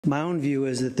My own view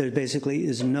is that there basically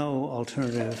is no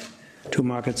alternative to a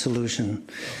market solution.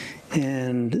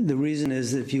 And the reason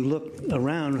is that if you look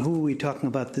around, who are we talking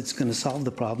about that's going to solve the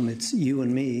problem? It's you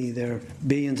and me. There are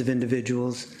billions of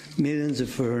individuals, millions of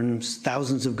firms,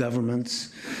 thousands of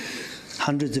governments,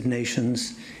 hundreds of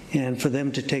nations. And for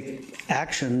them to take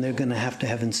action, they're going to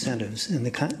have incentives. And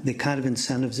the kind of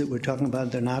incentives that we're talking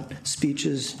about, they're not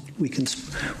speeches. We can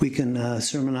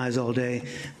sermonize all day,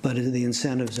 but the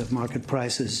incentives of market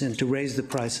prices and to raise the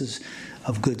prices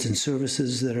of goods and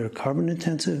services that are carbon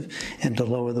intensive and to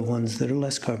lower the ones that are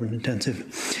less carbon intensive.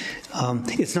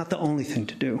 It's not the only thing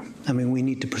to do. I mean, we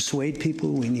need to persuade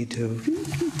people. We need to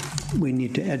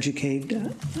educate.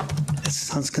 It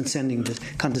sounds condescending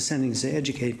to say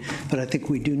educate, but I think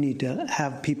we do need to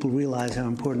have people realize how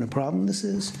important a problem this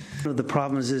is. One of the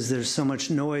problems is there's so much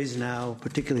noise now,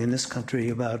 particularly in this country,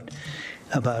 about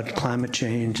climate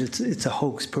change. It's a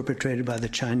hoax perpetrated by the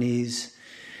Chinese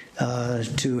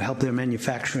to help their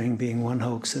manufacturing, being one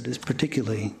hoax that is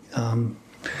particularly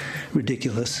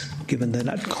ridiculous, given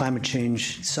that climate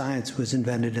change science was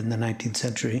invented in the 19th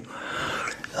century.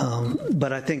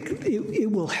 But I think it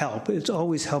will help. It's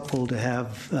always helpful to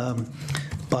have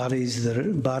bodies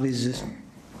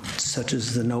such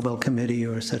as the Nobel Committee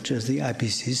or such as the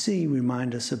IPCC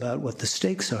remind us about what the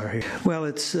stakes are here. Well,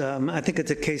 I think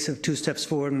it's a case of 2 steps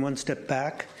forward and 1 step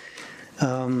back.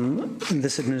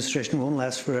 This administration won't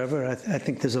last forever. I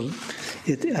think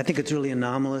it's really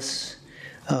anomalous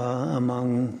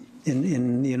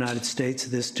in the United States,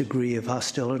 this degree of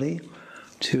hostility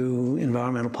to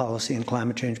environmental policy and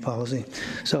climate change policy.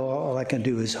 So all I can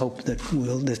do is hope that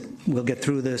we'll get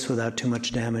through this without too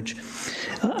much damage.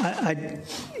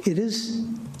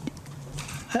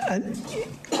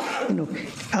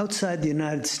 Outside the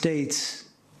United States,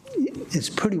 it's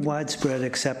pretty widespread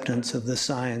acceptance of the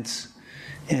science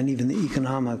and even the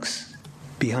economics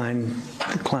behind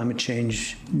the climate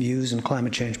change views and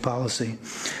climate change policy.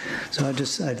 So I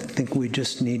think we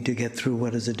just need to get through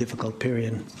what is a difficult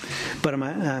period. But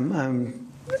I'm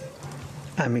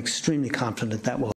extremely confident that will